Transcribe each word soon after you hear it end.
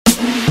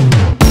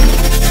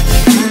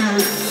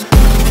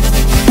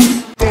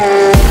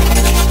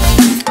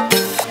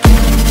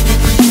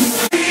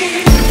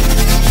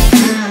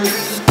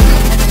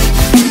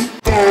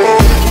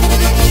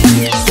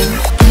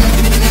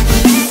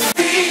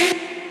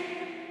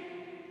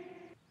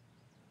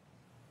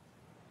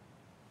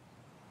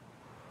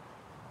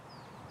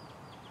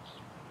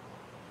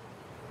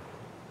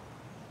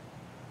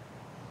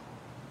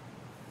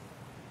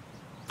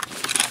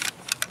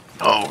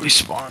Oh, we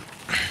spawned.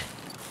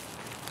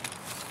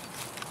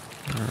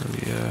 Where are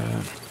we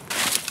at?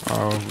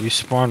 Oh, we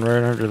spawned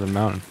right under the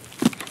mountain.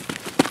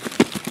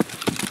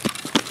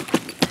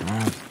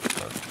 Oh.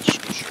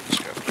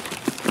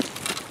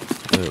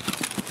 Yep.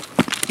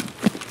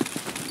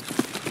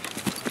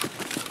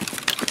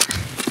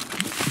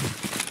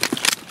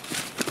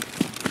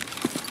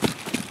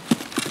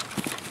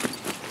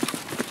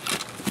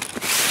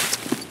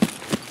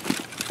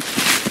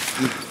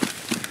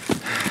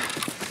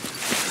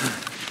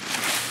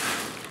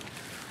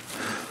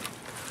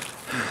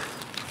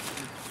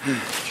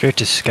 Straight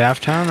to Scav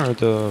Town or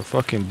the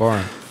fucking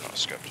barn? No,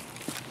 Scav.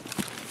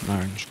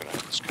 Alright. I'm just gonna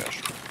have this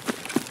cash.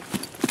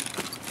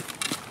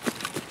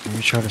 Let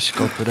me try to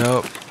scope it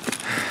out.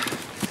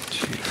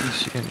 See if we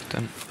see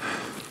anything.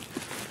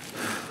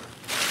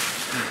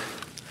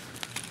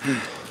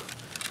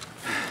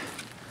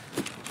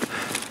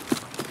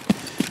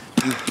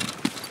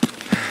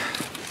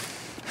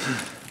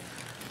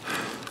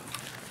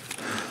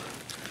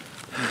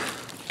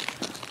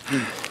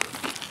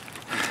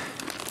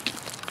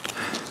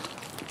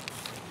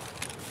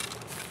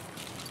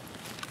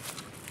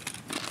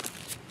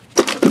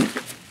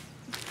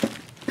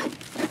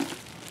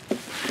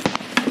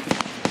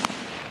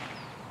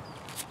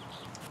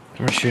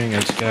 We're shooting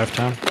at Scav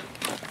Town.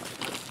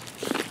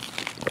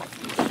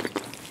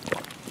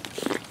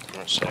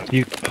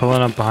 You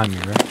pulling up behind me,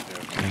 right?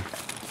 Yeah.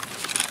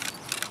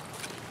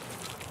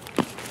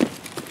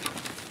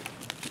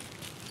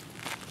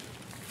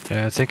 Okay.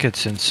 Yeah, I think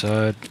it's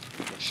inside.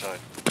 Which side?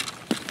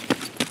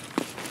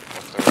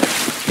 Left or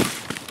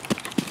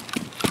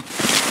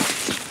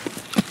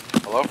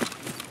right? Hello?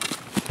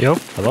 Yo,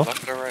 hello?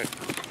 Left or right?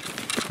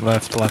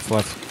 Left, left,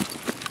 left.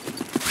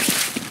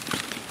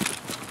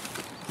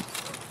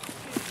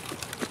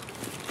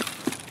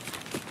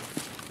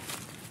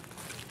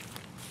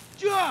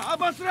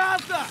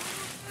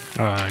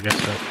 Oh, I guess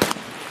that.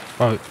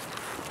 Oh,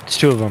 it's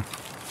two of them.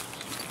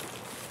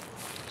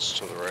 It's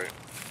to the right.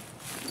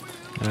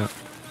 Yeah.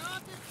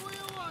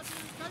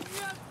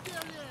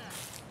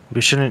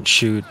 We shouldn't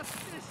shoot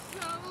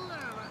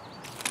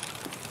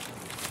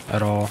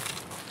at all.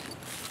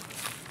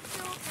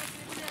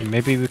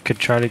 Maybe we could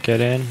try to get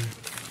in.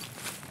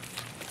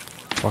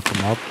 Fuck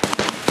them up.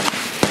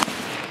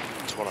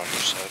 It's one on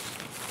your side.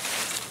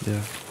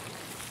 Yeah.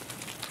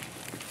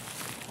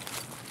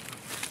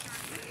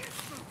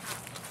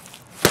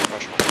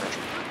 Crush one, crush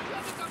one.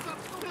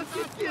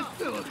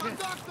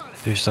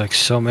 There's like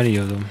so many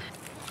of them.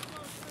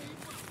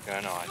 Yeah,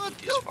 I know, I need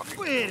these fucking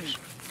kills.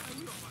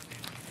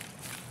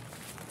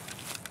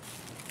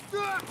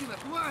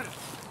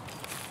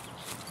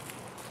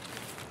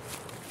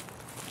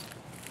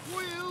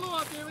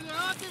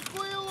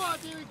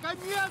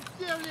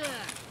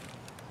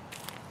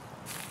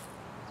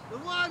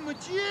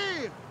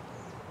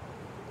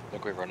 I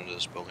think we run into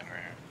this building right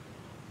here.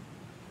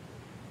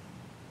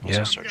 Let's Yeah.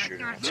 just start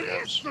shooting at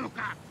scavs.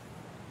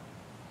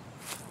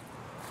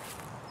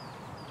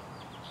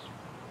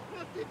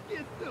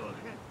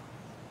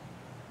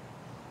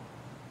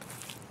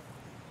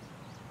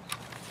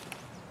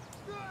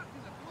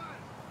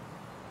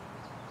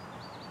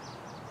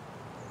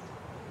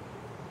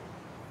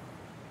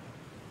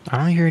 I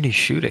don't hear any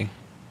shooting.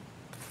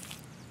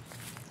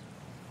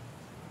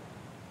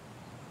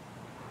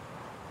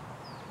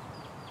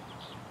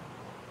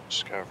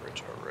 Scav right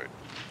to our right.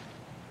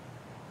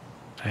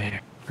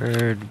 I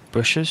heard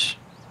bushes.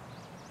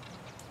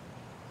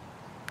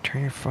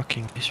 Turn your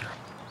fucking laser.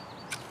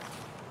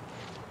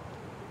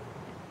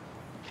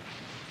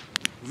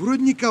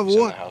 Вроде He's in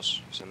никого. the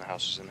house. He's in the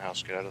house. He's in the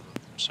house. Get out of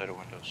the side of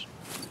windows.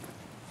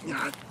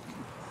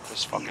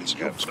 This fucking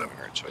scav's coming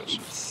right to us.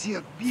 Все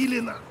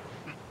отбили на.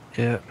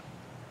 Yeah.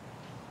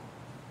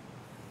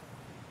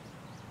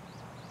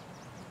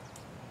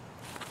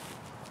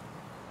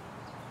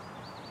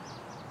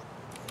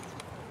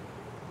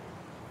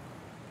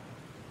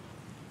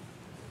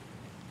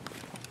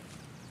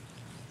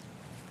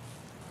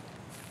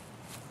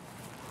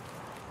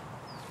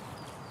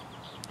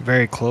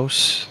 Very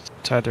close.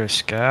 It's either a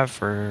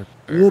scav or.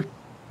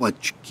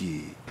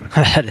 Опачки.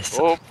 That is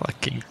Oh. a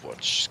fucking.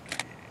 What's...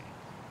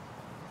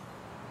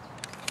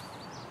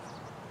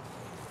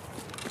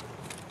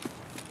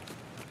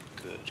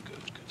 Good,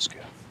 good, good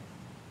scav.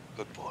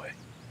 Good boy.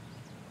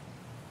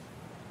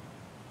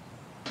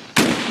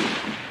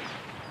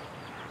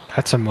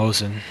 That's a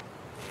Mosin.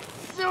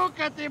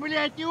 Сука ты,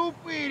 блядь, и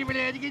упырь,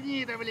 блядь,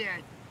 гнида,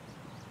 блядь.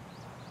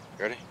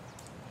 Ready?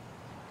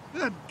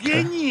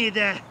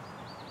 Гнида.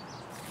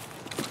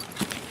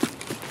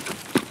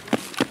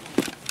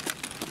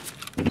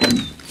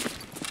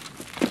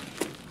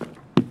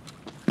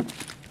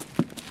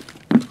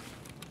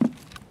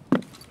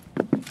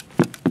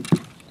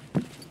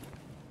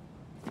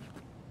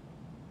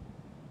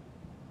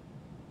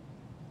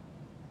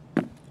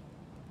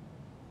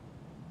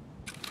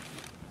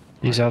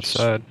 He's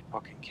outside.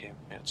 Fucking camp.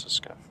 Yeah, it's a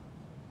scav.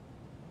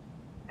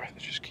 Right, they're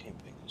just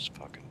camping those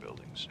fucking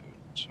buildings, dude.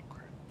 It's so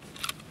great.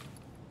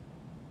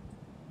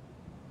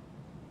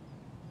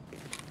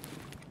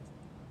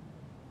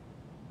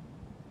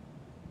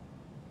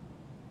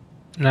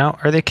 Now,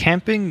 are they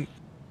camping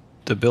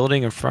the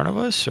building in front of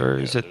us, or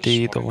is it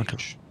there's the one in to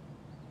each.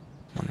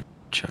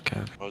 check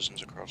out?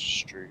 Mosin's across the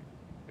street.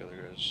 The other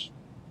guy's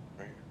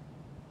right here.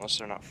 Unless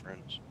they're not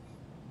friends.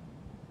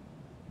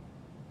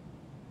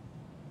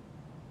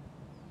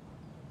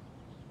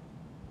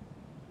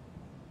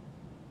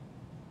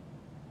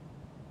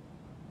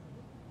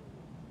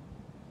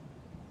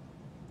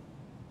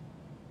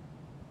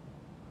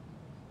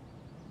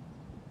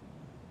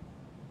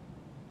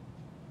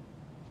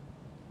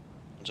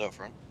 One's out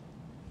front.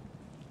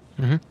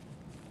 Mm-hmm.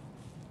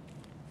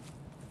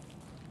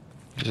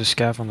 There's a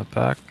scav on the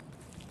back.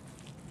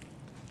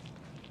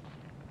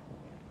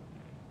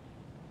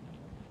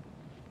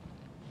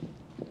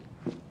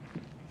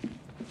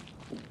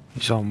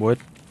 He's on wood.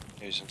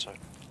 Yeah, he's inside.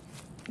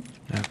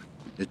 Yeah.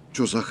 Это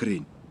что за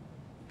хрень?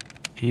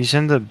 He's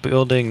in the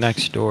building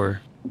next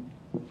door.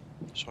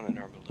 There's one in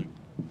our building.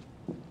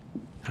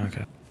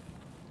 Okay.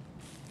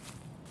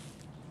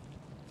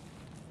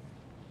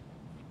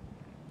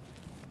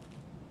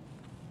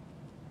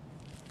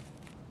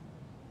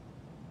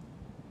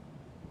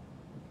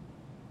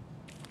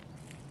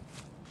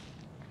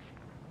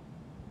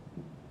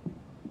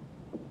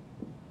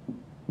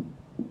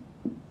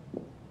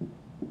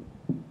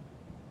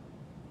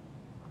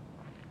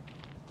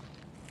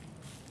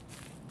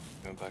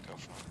 Going back out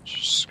front. It's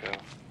just scav.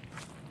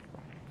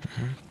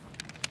 Mhm.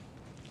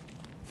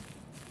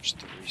 There's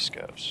 3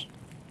 scavs.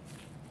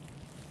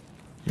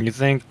 You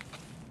think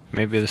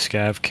maybe the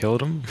scav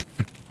killed him?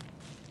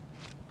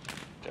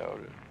 Doubt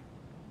it.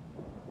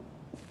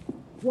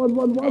 Вон,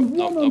 вон, Oh, вон,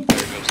 no, вон no, он. there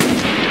goes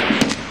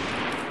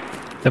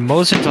the The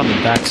Mosin's on the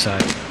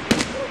backside.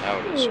 Now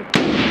it is.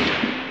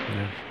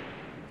 Yeah.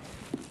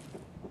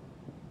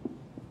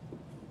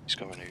 He's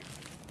coming to you.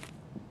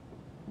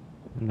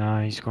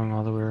 Nah, he's going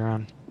all the way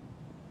around.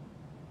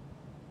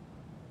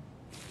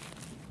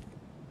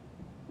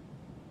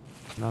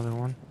 Another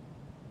one.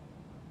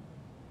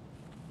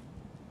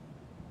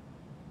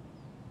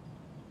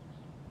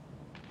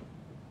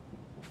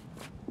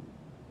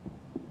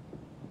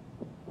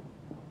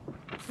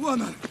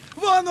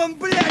 Вон он,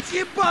 блядь,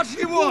 ебашь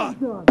его!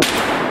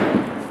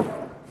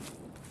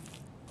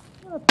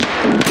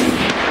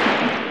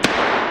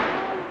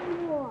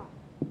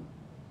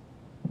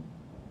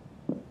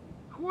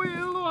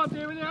 Хуйло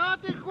ты, бля, а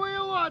ты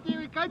хуйло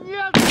ты,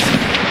 конец!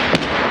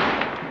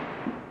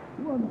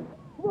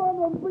 Вон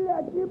он,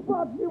 блядь,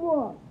 ебать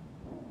его!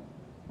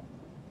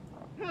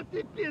 А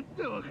ты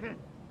петуха!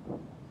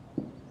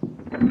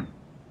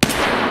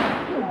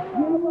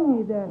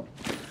 Гнида!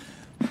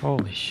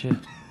 Holy shit.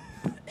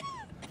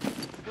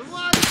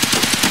 One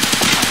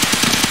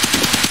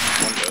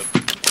dead.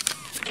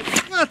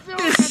 А ты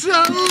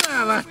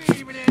шалава!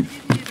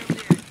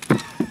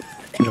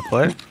 Get a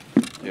player?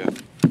 Yeah.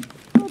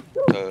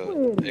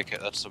 AK,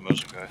 that's the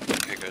Mosin guy. The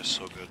AK guy's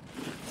so good.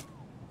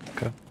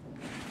 Okay.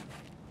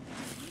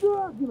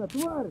 Догина,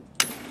 тварь!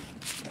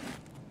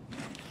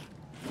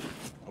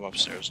 I'm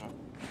upstairs now.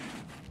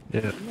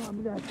 Yeah. На,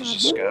 блядь, There's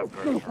a scav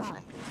guard in our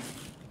front door.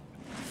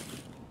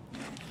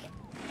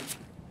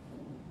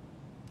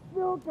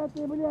 Сука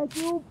ты, блядь,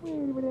 и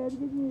упырь, блядь,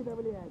 гнида,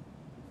 блядь!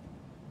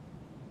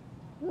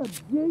 Вот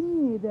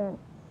гнида!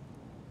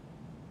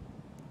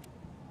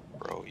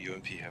 Bro,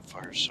 UMP have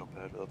fire so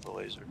bad without the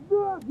laser.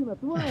 Догина,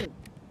 тварь!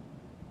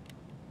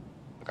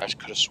 Like, I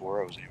could have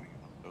swore I was aiming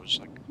at him. It was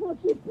like Вот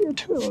ты 2 feet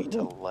to the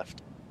петуха!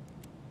 left.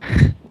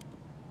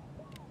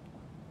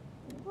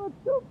 Вот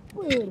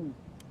тупырь!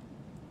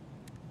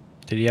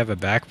 Did he have a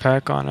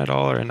backpack on at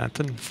all or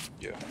nothing?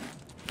 Yeah.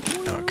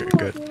 Okay,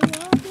 good.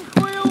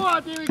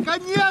 Хуйло ты,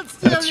 конец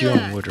тебе, That's you on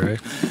блядь! wood,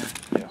 right?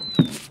 Yeah.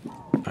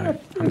 Alright.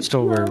 I'm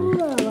still where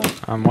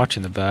I'm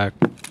watching the back.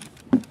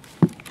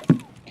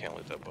 Can't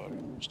let that body.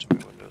 There's too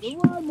many windows.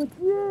 Давай,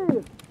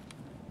 мотив!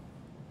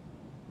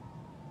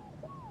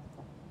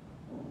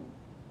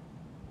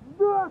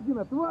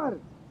 Догина, тварь!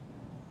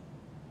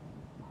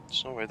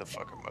 There's no way the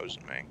fucking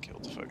Mosin man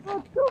killed the fucking.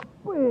 Вот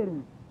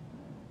тупырь!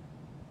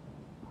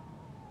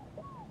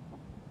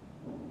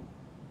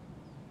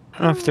 I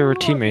don't know if they were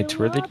teammates.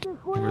 Were they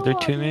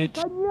teammates?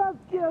 Конец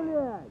тебе,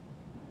 блядь!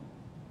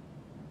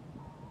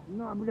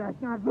 На,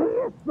 блядь, на,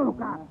 жри,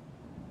 сука!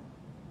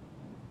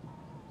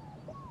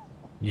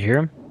 You hear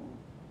him?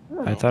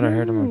 I thought I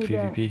heard him on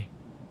PvP.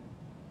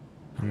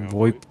 On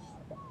VoIP.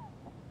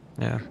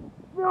 Yeah.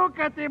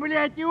 Сука ты,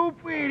 блядь, и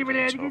упырь,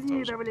 блядь, So if that was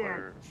гнида, a блядь!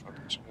 player,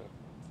 fucking scav.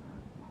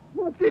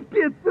 Вот ты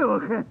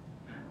петуха!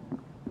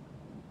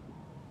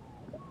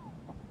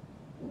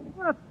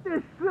 Вот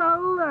ты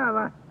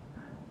шалава!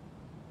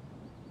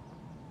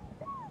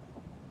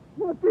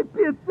 Вот ты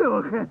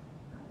петуха!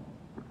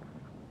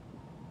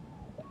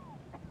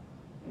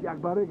 Я к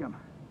барыгам.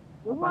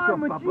 Давай,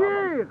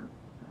 мотив!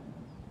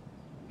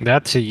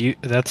 That's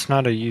that's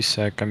not a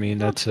USEC. I mean,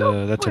 that's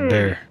a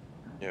bear.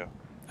 Yeah.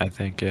 I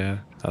think, yeah.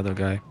 Other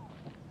guy.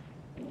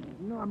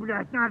 На,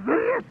 блядь, на,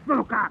 жри,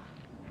 сука!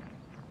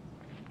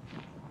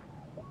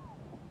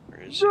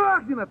 Where is he?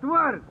 Догина,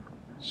 тварь!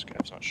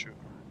 Scav's not shooting.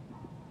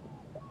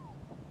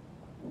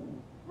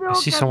 I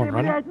see Сука someone ты,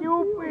 running. блядь, и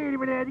упырь,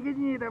 блядь,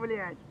 гнида,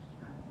 блядь!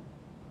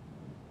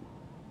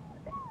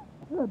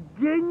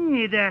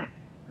 Гнида!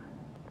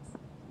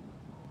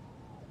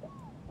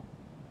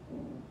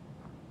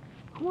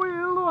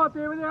 Хуйло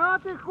ты, бля, а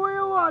ты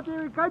хуйло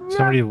ты, конец!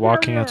 Somebody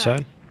walking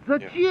outside?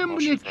 Зачем, Yeah,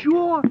 бля,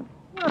 чё?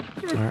 Вот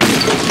ты, Alright.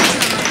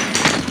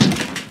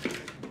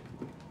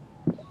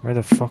 Where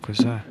the fuck was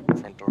that?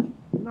 Front door.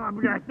 на,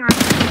 блядь, на!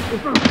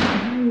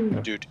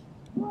 Dude,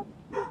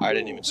 I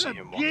didn't even see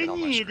him walking on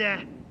my screen.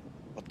 Гнида!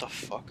 What the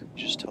fuck?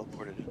 He just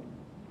teleported in.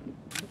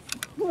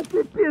 Вот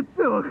ты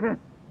петуха!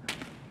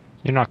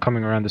 You're not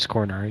coming around this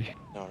corner, are you?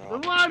 No, no.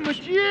 I'm Давай, upstairs.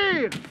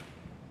 мочи их!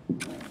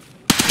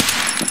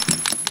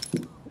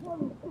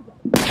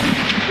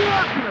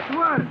 Сука,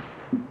 тварь!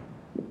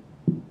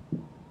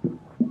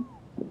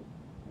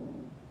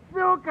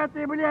 Сука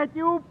ты, блядь,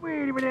 и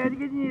упырь, блядь,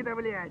 гнида,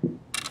 блядь!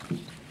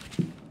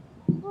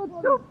 Вот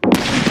сука!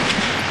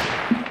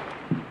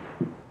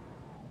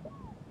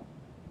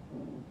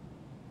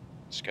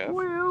 Scav?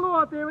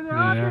 Хуйло ты, блядь,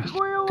 а Yeah, ты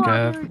хуйло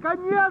scav. ты,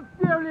 конец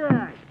тебе,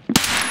 блядь!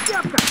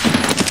 Кепка!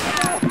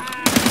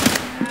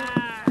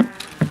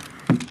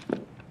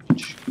 Did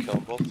you kill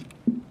them both?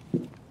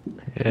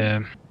 Yeah.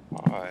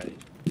 Why?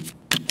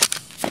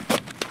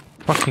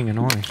 Fucking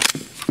annoying.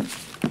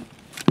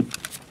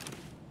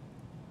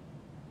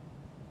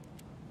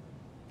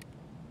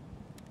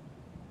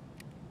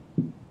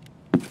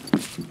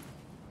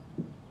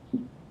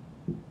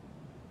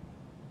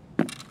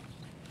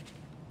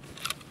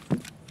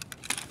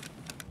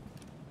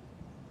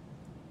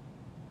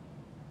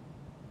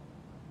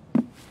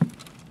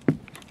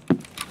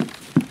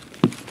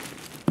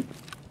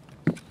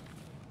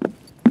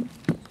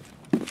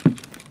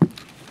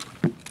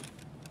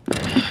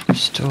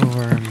 Still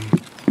where I'm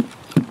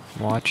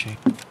watching.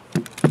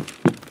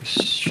 This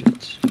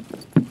shit.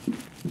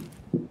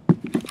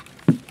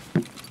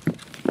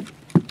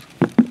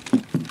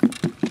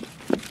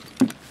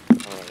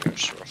 Oh, you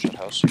just rush that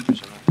house. See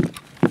who's in there.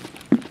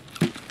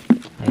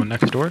 Oh,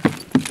 next door?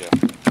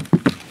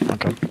 Yeah.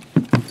 Okay.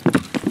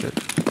 Good.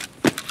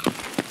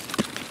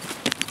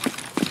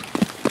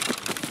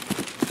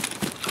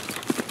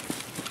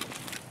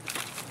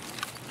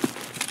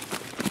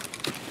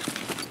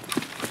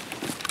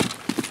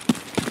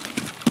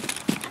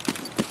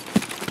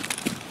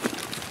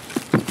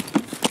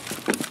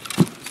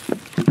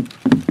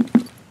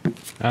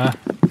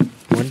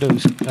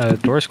 Windows,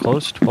 doors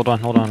closed. Hold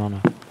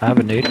on. I have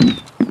a nade.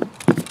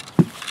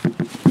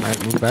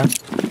 Alright, move back.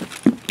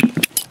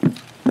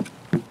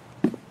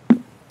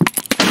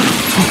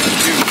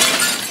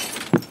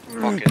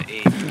 Fucking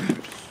aim, dude.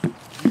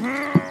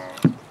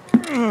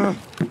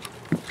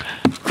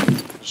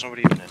 There's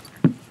nobody even in there.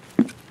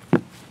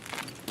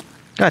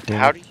 God damn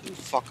How it. do you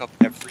fuck up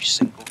every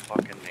single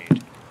fucking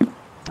nade?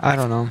 I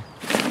don't know.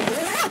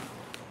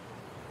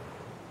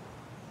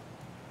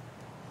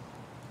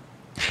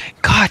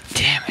 God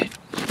damn it.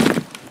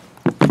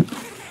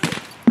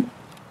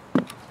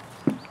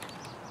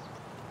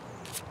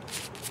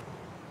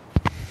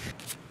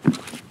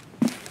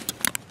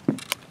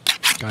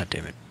 God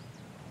damn it.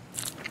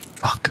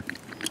 Fuck.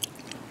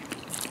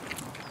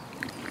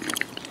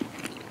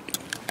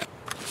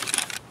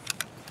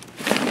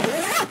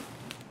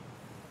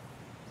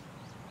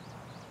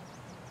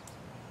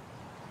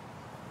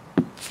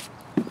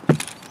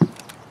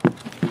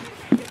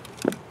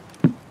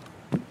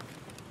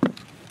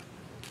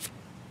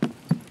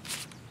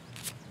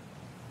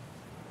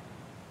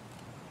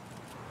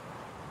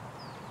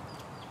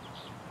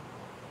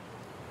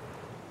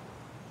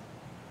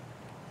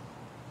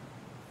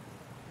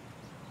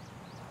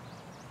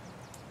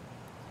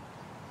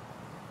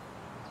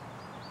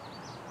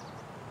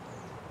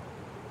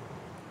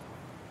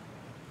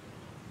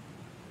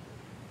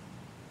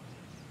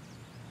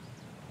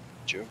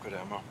 Do you have good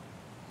ammo?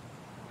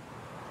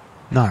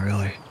 Not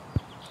really.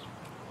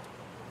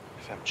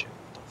 FMG,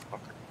 what the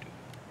fuck are you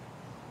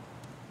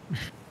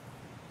doing?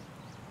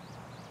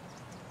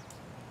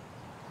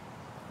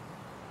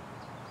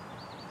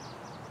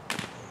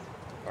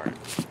 Alright,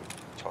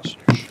 toss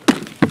your shit.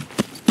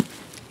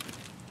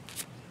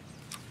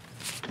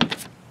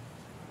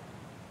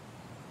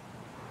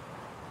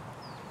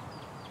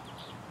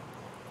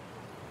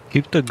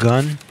 Keep the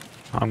gun.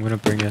 I'm gonna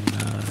bring in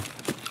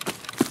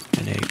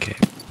an AK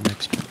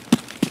next.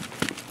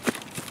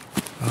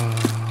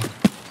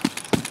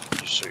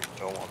 Just so you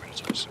don't want me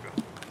to toss the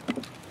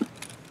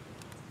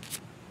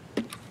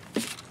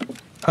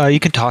gun. You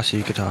can toss it.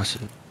 You can toss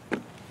it.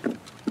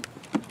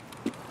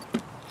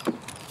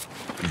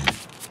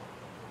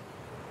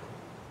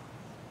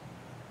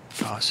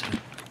 Toss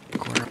it.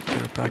 Corner.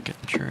 Put it back in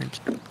insurance.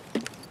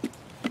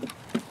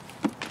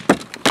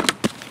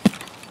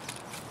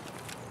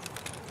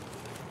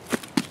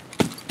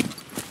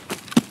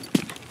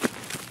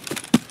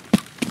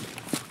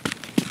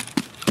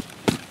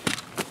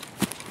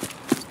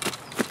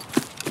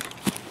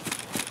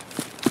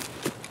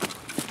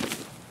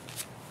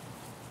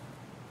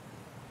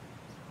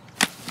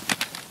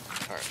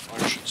 Alright, why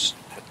don't you just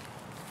hit.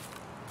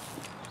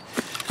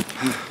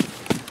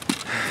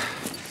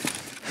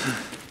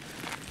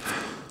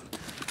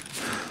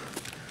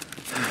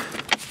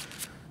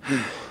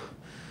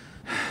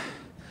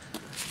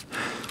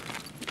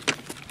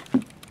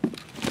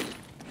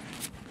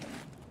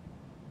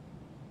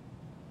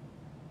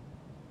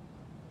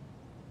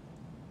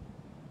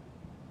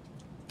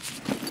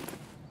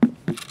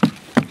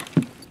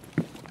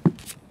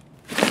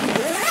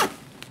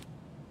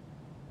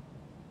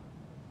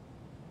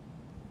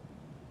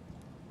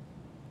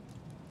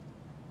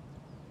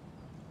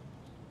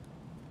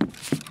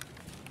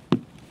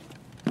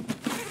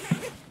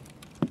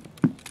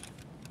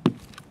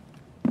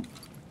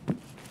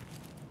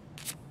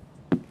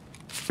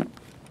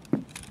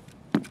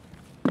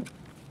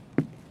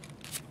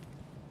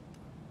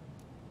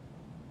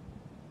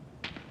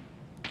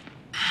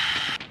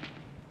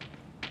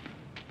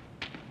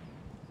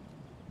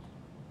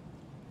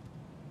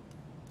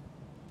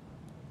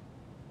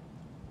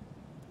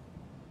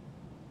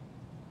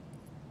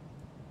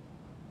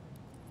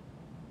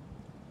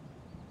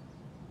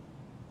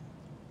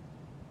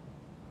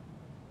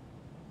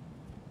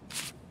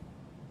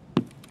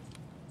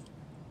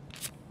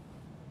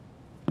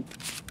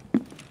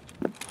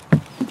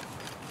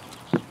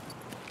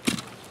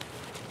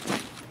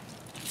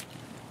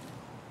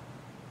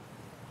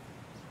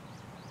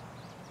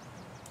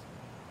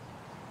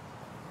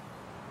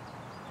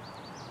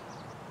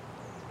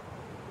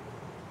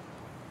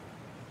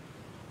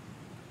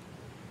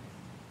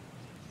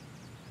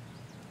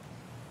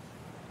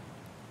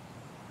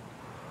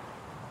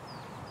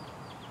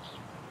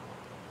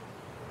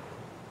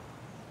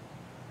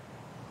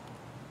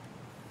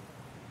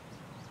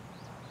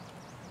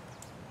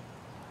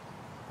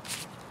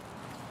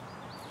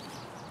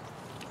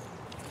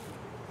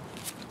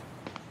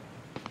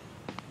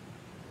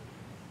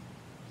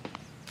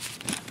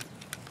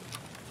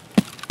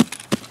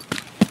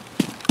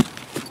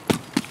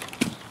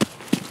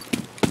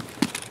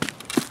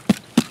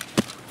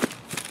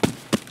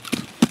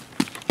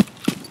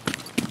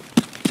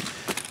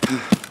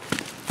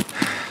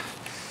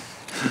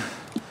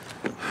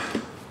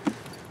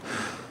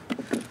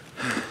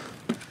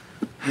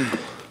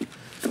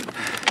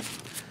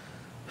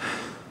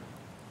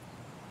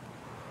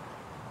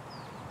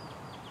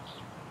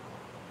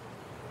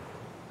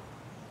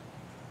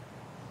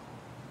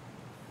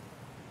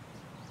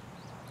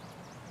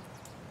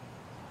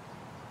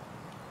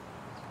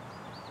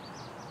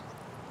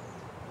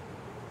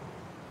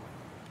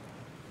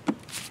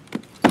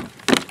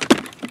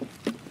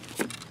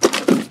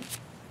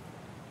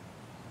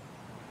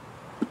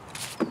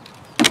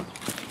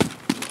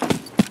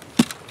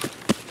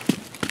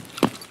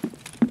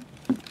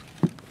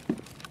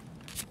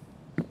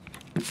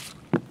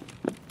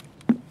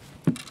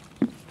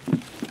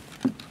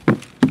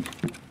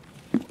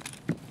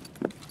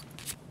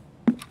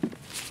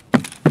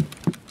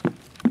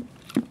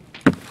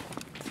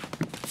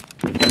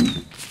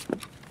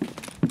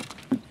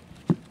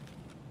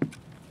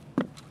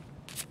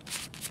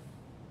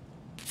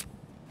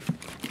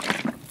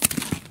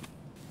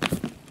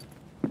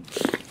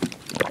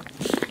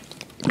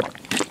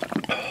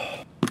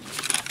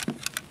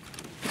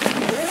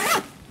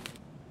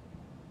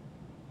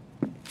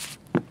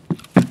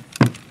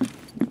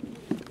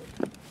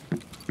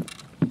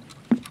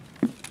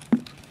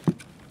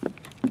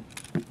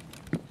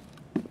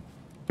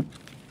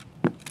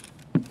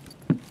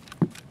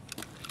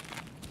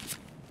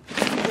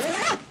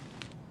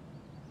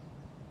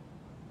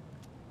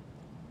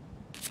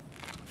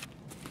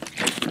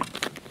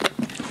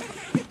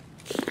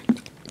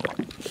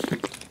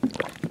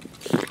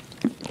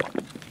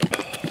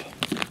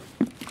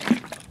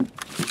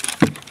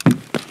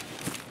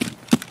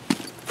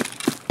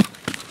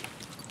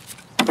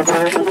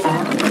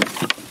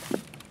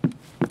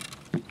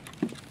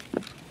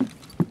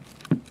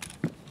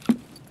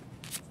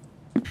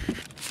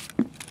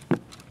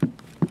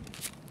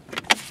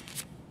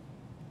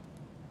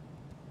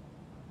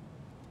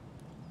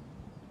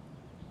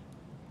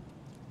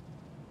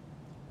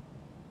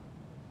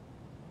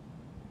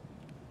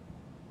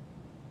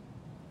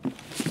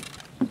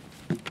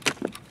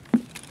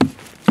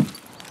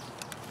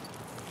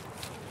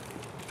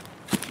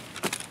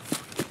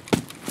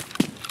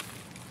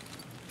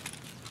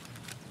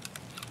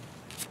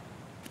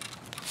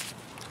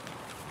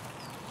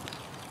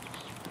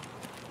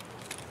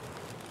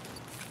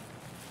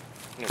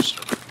 Yes.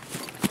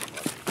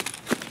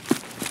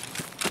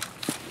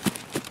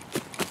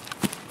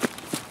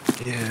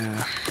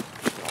 Yeah.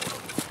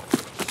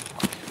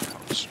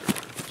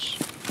 Outskirts.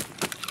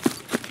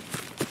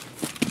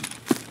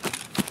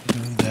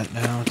 Doing that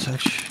now,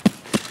 touch.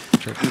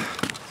 Sure.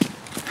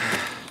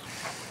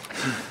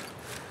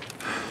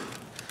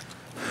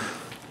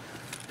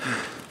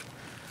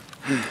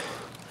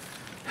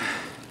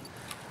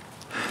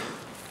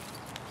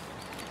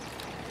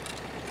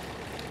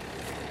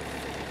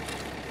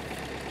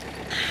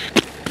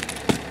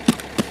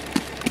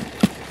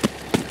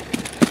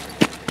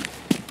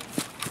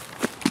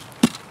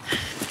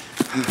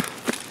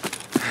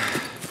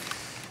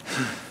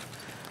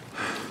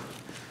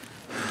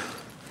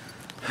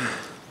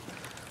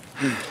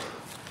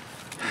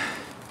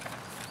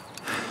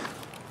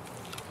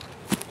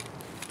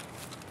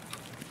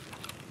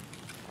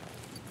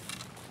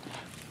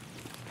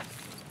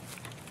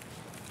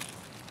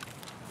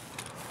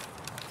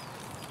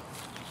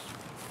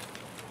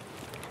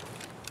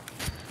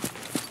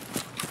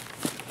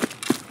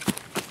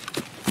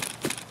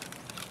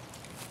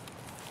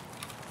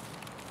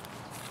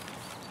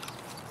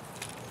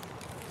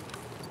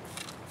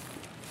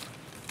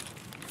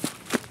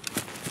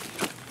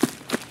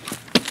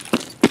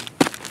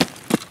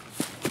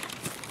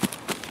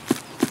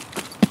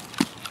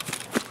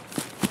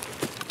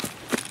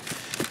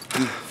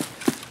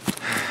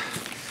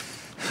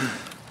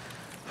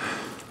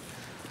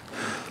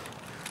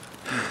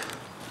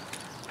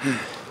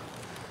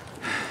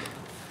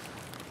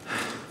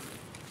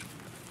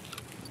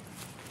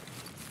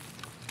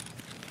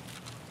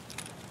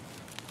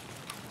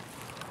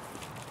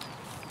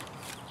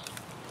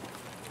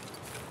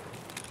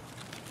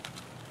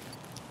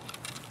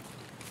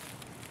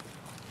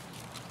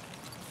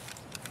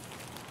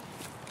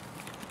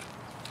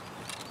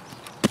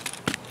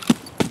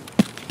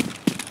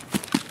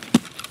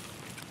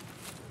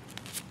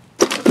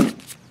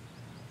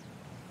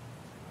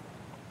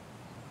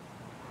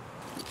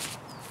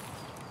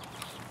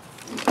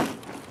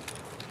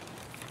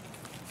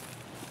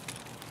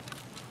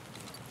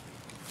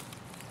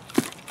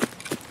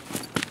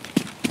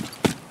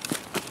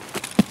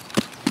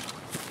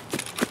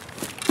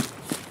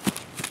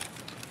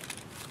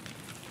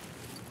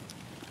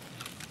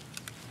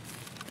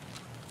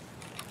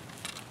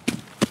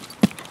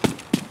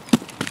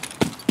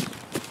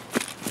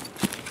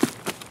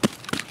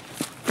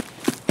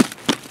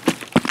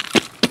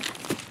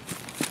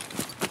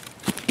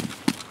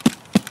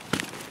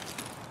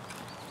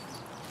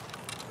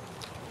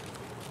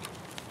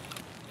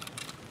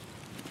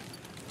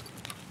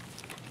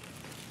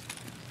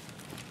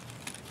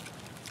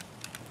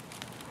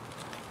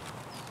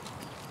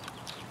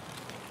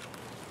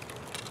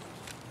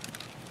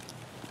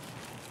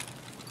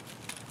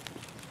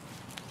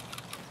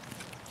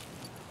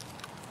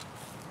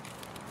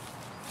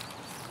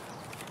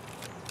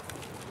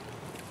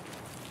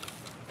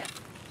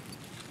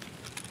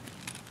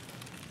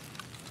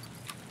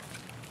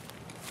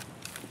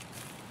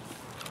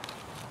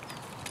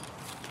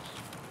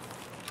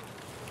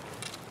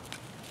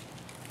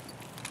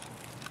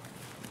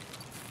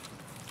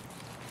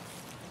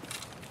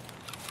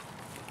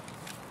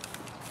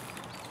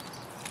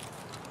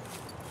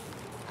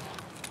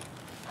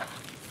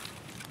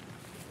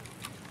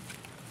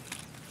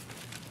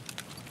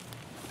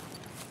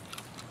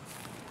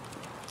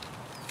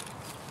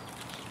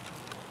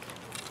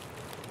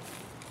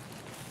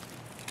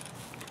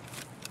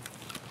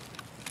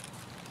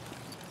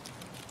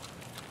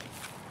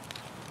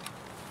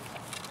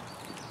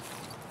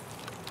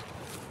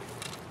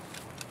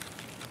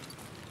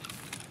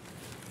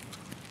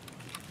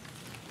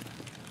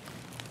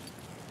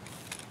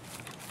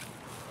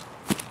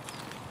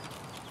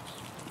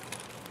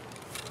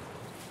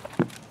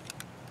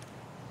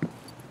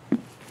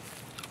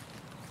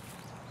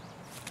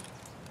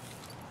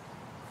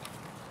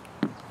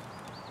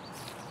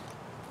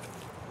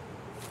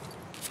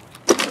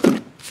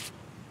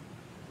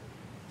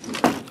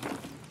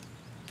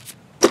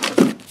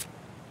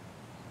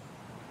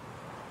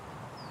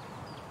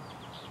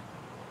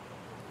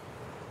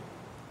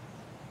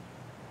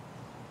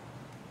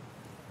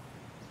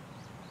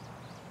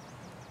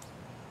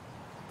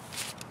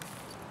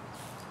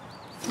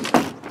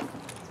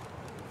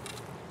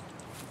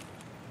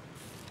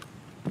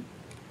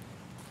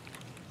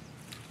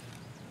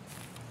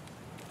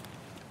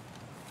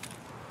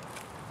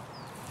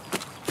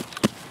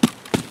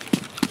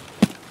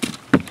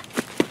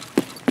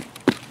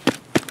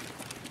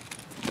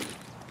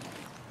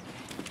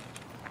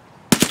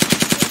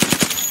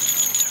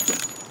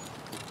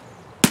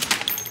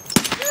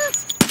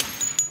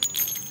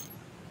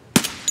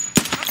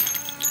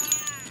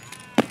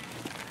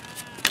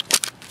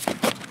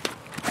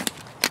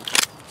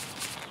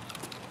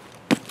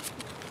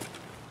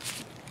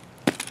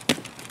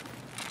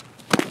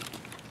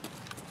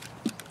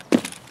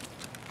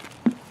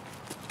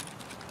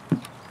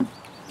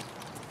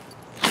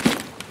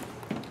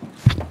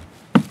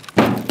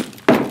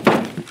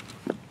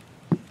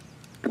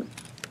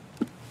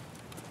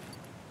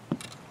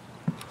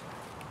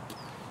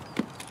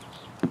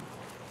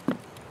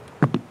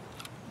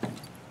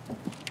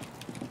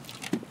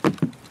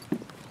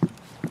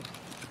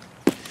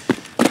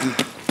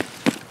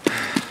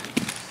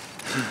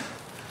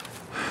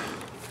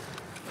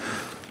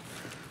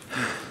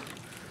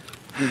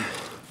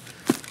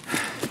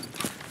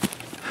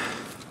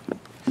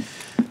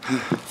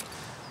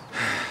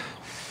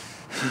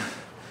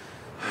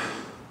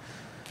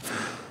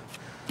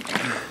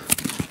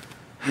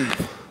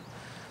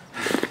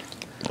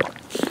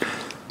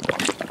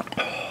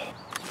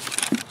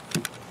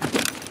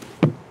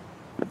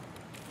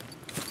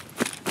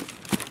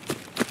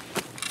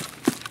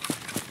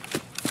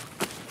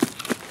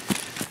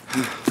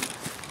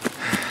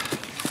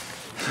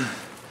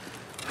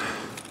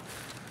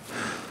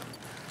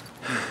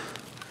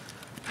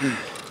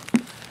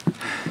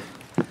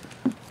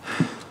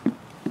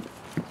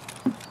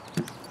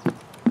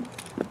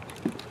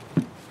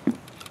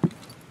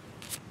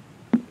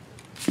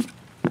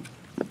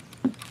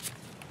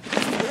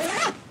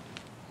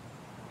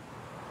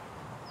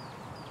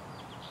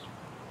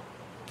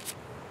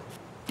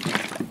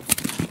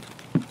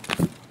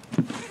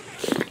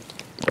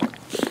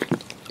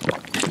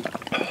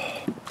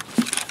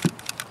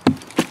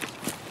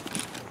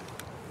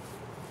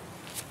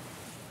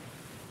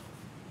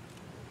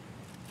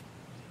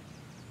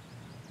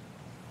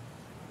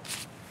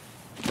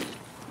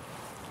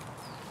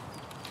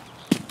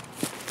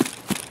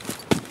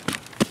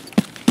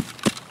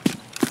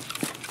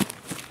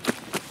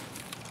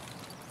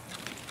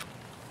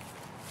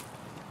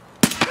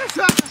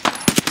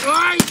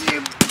 Ой, не...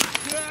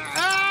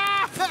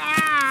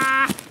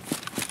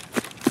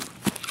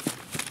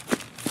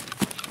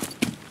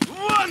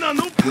 Вон он,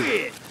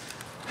 упырь!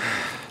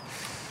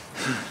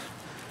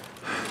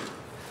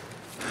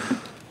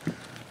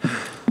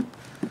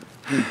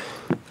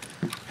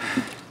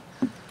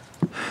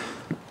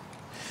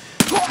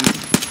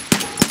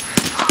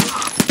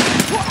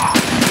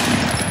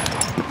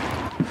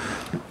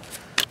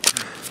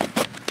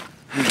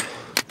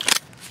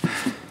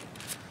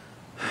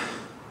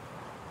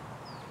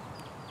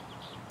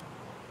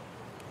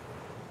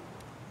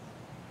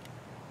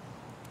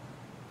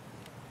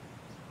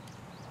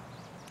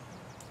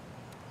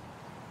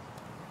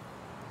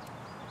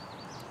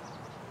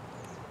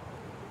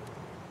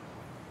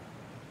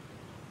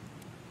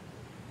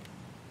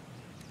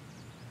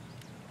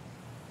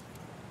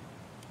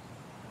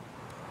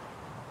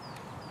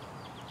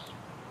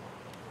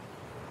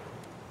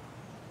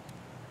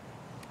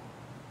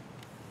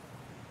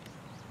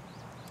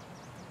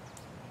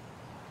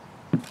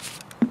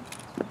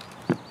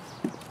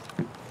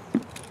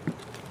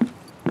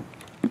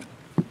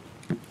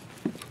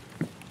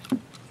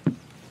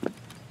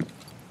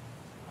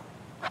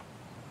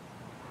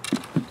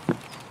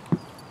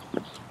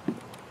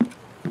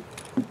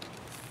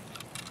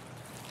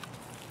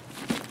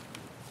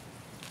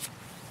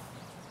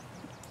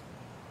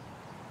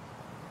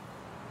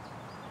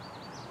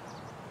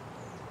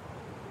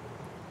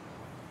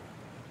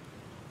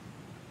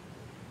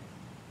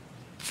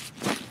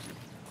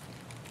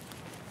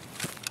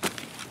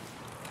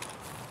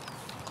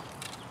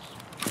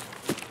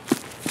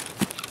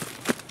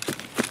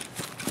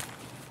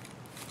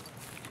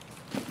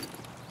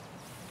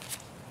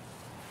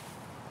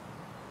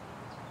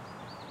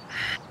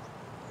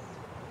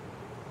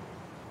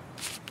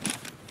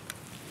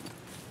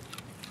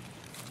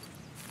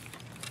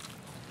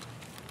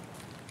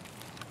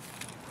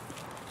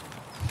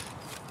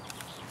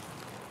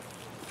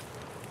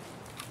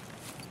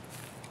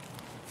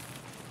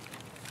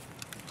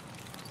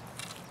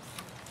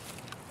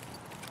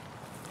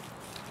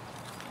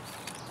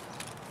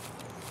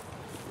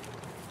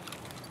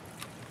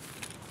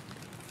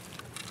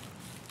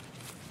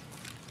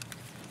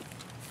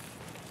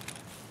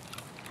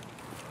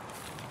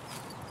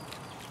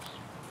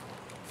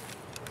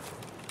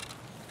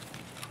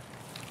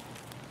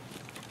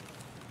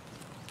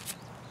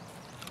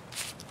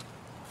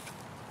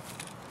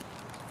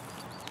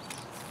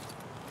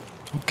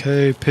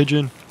 Okay,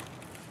 pigeon.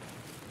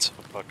 It's a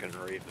fucking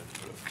raven,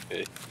 but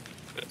okay.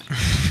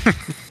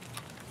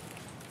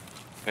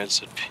 Man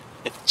said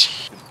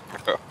pigeon,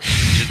 bro.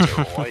 Pigeons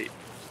are white.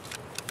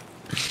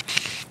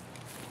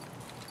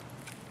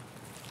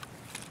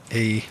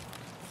 Hey.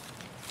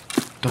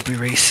 Don't be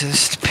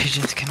racist.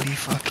 Pigeons can be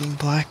fucking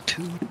black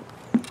too.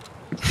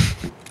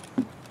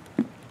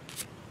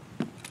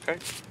 Okay.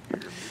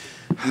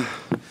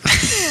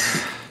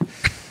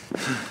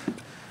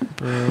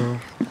 Bro.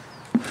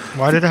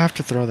 Why did I have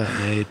to throw that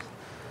nade?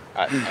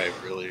 I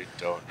really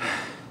don't know.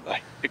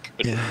 I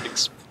couldn't Yeah.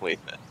 explain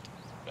that.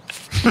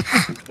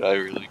 I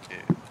really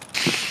can't.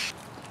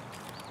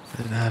 I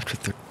didn't have to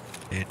throw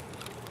that nade.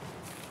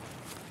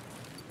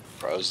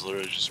 Bro, I was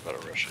literally just about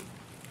to rush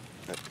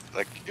it.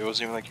 Like, it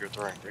wasn't even like you were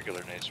throwing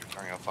regular nades, you were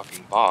throwing a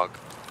fucking bog.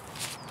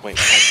 Wait,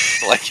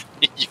 like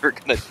you were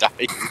gonna die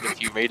even if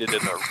you made it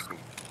in a room.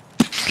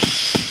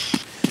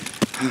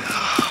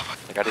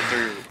 Like, I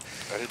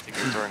didn't think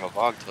you were throwing a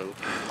bog till I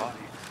looked at your body.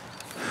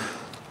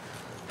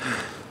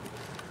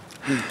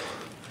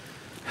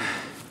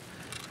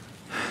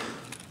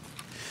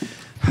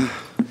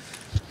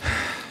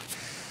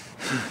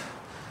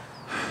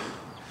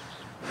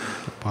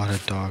 I bought a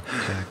dog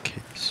tag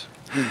case.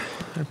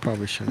 I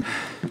probably shouldn't.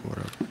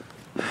 Whatever.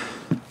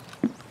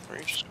 Or are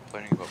you just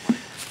complaining about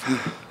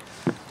money?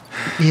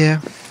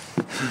 Yeah.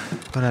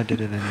 But I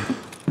did it anyway.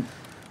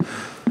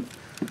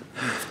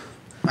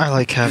 I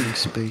like having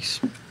space.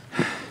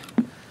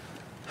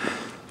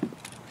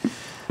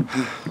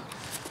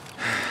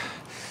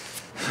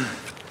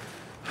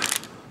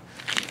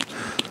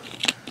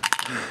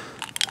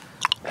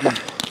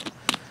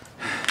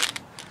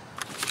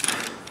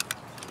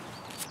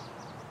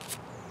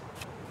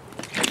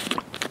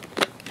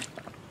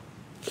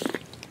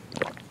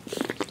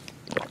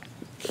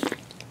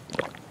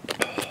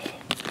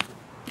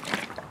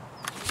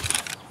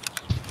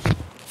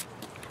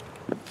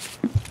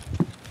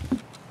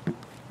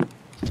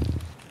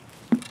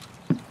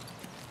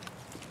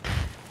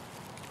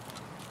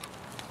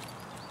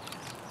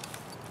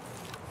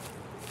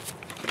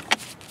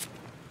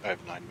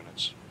 have 9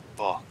 minutes.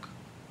 Fuck.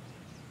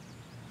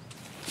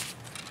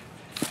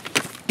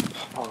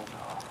 Oh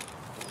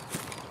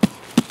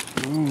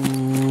no.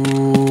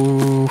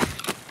 Ooh.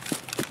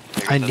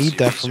 I need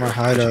that for my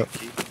hideout.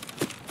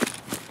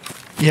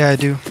 Yeah, I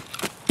do.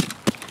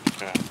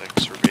 Yeah,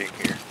 thanks for being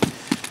here.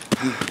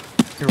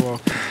 You're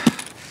welcome.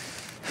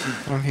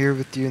 I'm here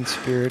with you in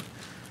spirit.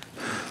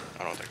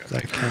 I don't think I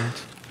That make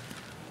counts.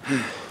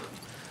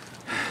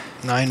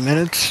 9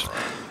 minutes?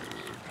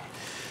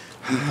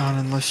 Not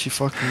unless you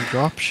fucking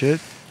drop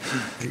shit.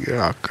 You're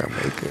not gonna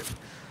make it.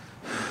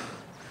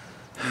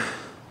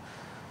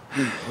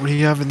 What do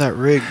you have in that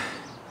rig?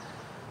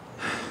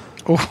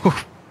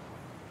 Oh,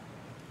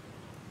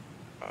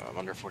 I'm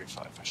under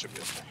 45. I should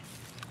be okay.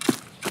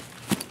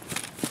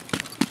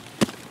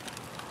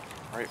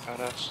 Right, fat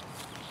ass?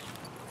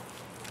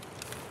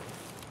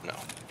 No.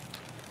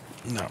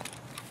 no.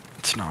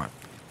 It's not.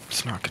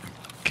 It's not gonna.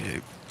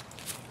 Okay.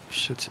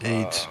 Shit's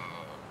AIDS.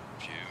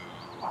 Pew.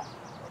 Fuck me.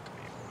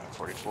 I'm at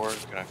 44.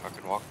 Can I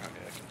fucking walk now?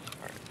 Yeah, I can.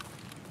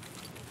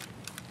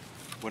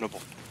 Alright.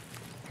 Winnable.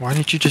 Why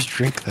didn't you just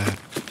drink that?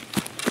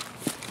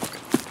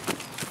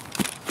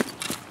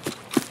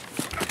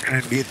 I'm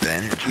gonna need the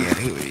energy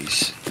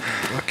anyways.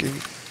 Fucking.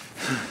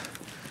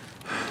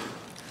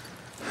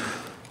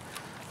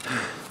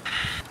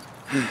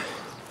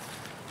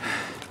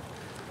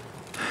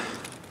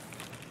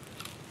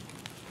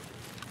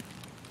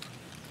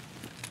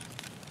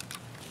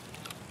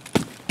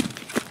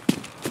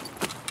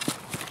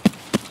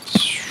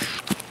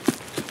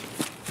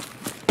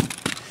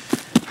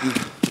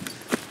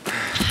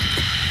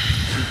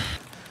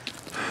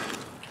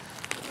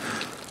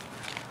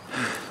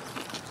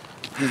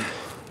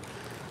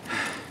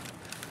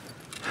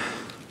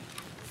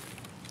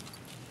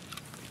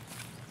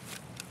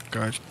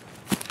 God,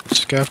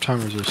 scav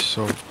timers are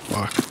so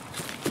fucked.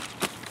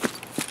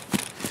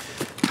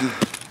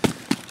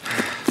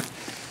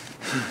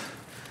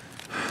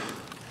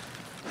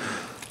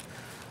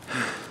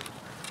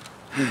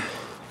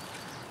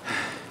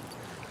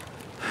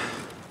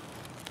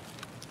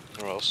 You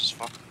know what else is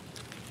fucked?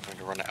 I'm going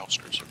to run to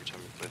outskirts every time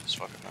we play this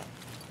fucking map.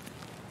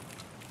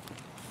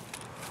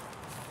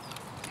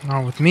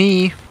 Not with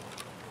me.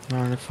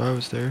 Not if I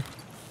was there.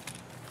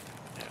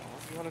 Yeah, well,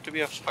 if you wanted to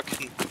be a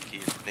fucking monkey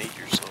and nade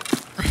yourself.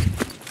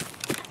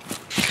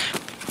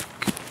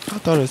 I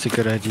thought it was a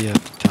good idea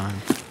at the time.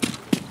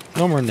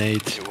 No more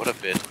nades. It would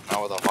have been,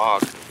 not with a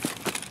hog.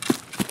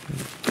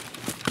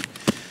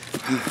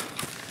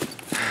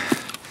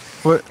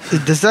 What?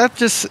 Does that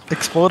just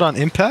explode on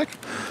impact?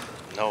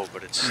 No,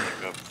 but it's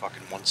like a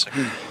fucking 1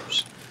 second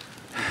use.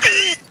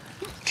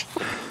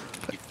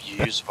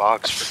 You use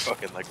Vox for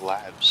fucking like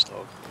labs,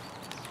 though.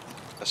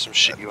 That's some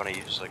shit you want to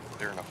use like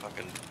clearing a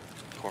fucking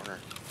corner,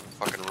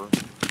 fucking room.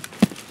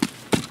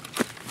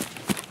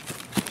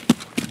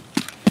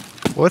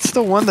 What's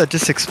the one that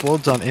just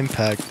explodes on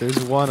impact? There's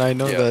one I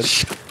know that.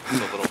 The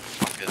little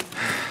fucking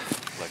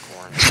like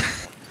orange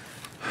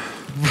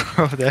one.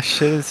 Bro, that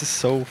shit is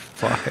so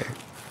fire.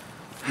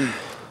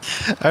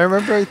 I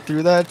remember I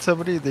threw that at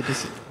somebody, they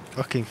just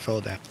fucking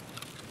fell down.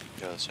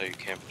 Yeah, that's how you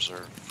can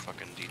preserve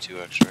fucking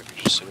D2 extract.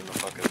 You just sit in the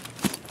fucking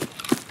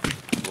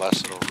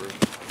last little room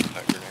with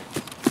that grenade.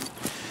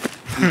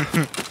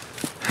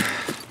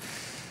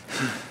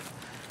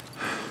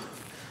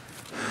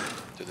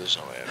 Dude, there's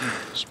no way I can do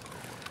this, bro.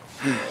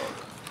 What the fuck?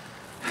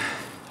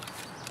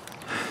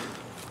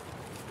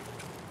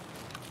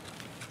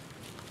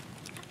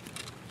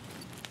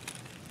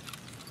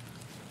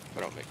 If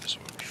I don't make this,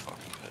 I'm gonna be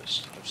fucking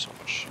pissed. I have so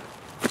much shit.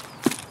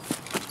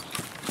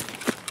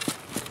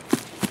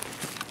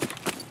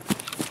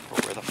 Bro,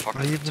 where the fuck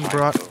I did even the time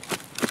brought- go?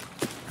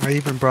 I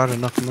even brought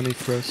enough money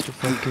for us to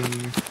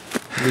fucking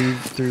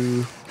leave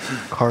through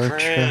car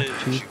Cringe, track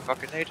too. you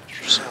fucking hated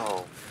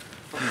yourself.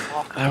 What the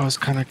fuck? That was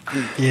kind of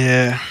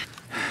yeah.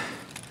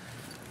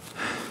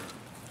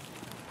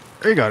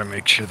 I gotta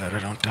make sure that I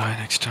don't die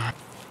next time.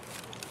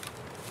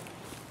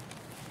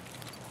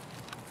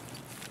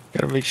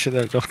 Gotta make sure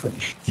that I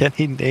don't get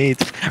any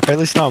nades, or at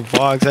least not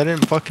vlogs. I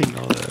didn't fucking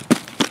know that.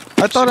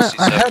 I thought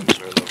I had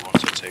 67s are the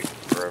ones that take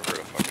forever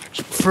to fucking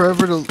explode.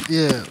 forever to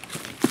yeah.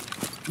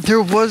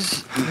 There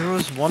was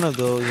one of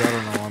those, I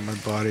don't know, on my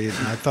body, and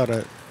I thought I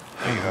You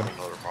don't know. have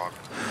another rock.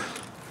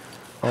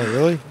 Oh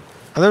really?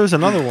 Oh, there was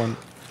another one.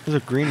 There's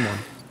a green one.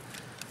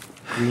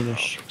 I don't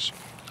Greenish. think so.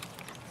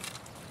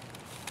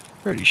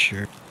 Pretty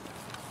sure.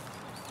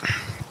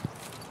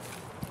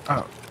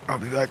 Oh, I'll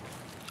be back.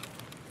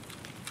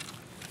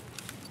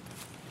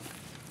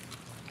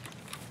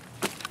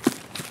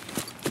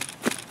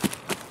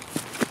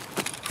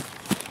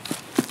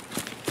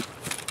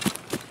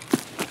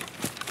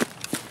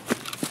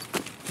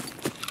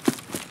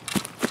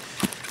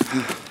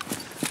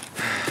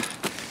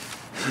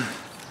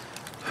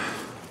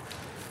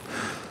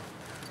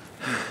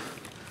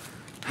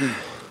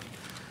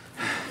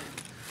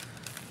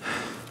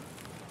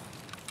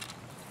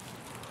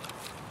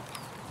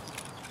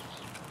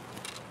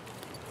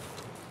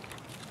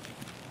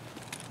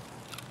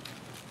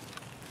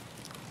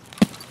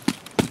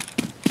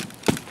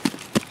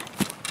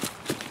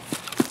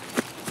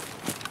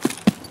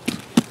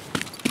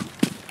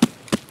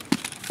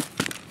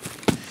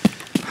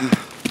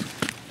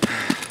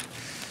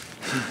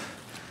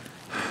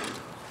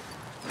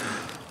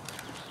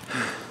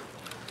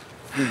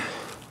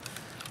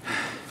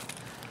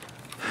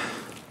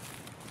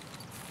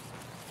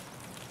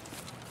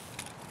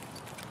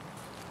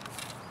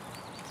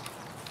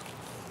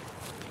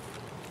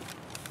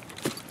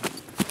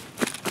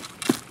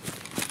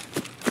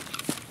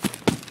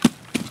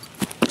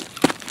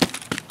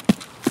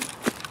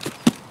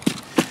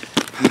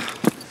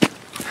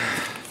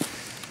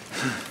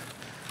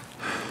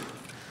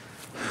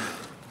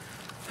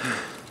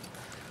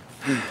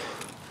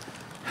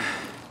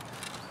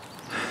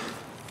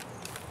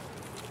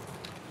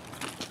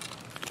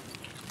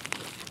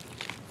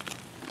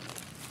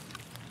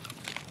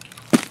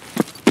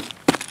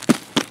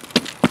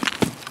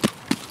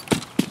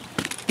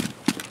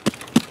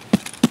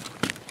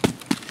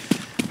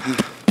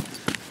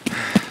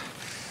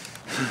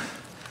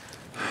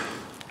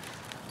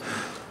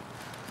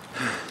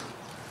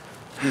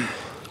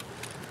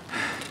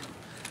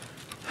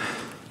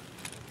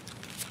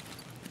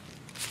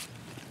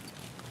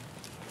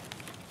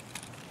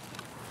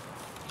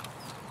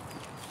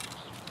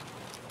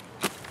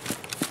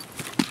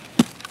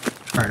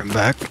 Alright, I'm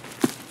back.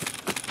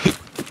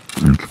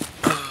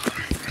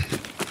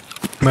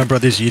 My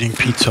brother's eating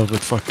pizza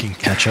with fucking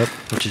ketchup,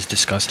 which is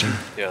disgusting.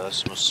 Yeah,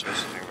 that's the most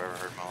disgusting thing I've ever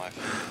heard in my life.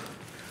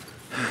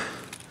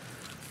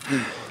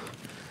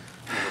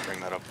 Never bring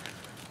that up.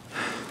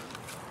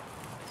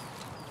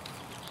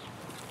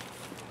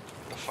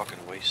 What a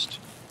fucking waste.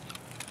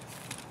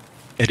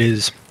 It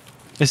is.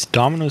 It's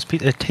Domino's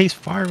pizza. It tastes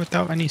fire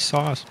without any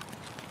sauce.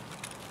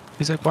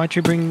 He's like, why'd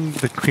you bring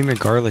the cream and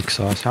garlic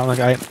sauce? I'm like,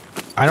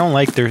 I don't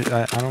like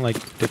I don't like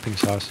dipping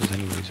sauces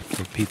anyways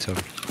for pizza.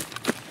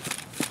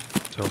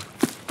 So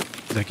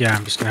he's like, yeah,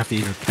 I'm just gonna have to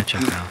eat with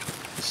ketchup now.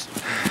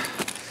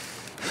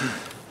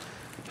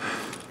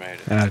 Made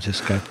it. And I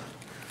just got.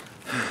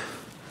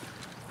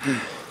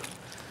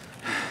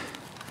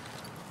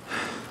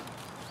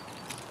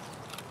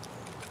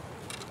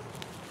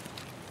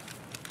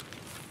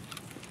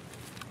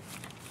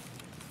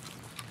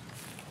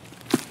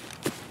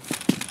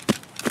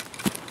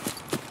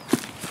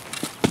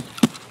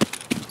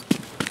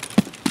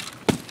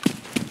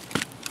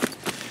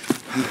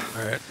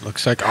 Alright,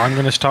 looks like I'm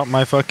gonna stop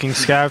my fucking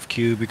scav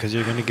queue because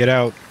you're gonna get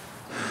out.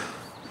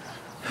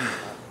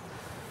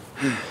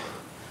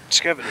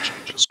 Scavenger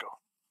change, let's go.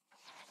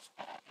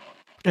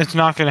 It's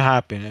not gonna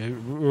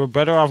happen. We're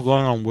better off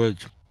going on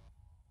woods.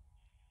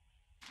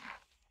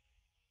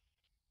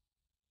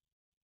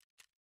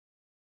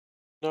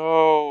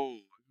 No,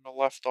 my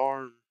left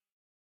arm.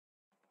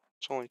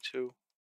 It's only 2.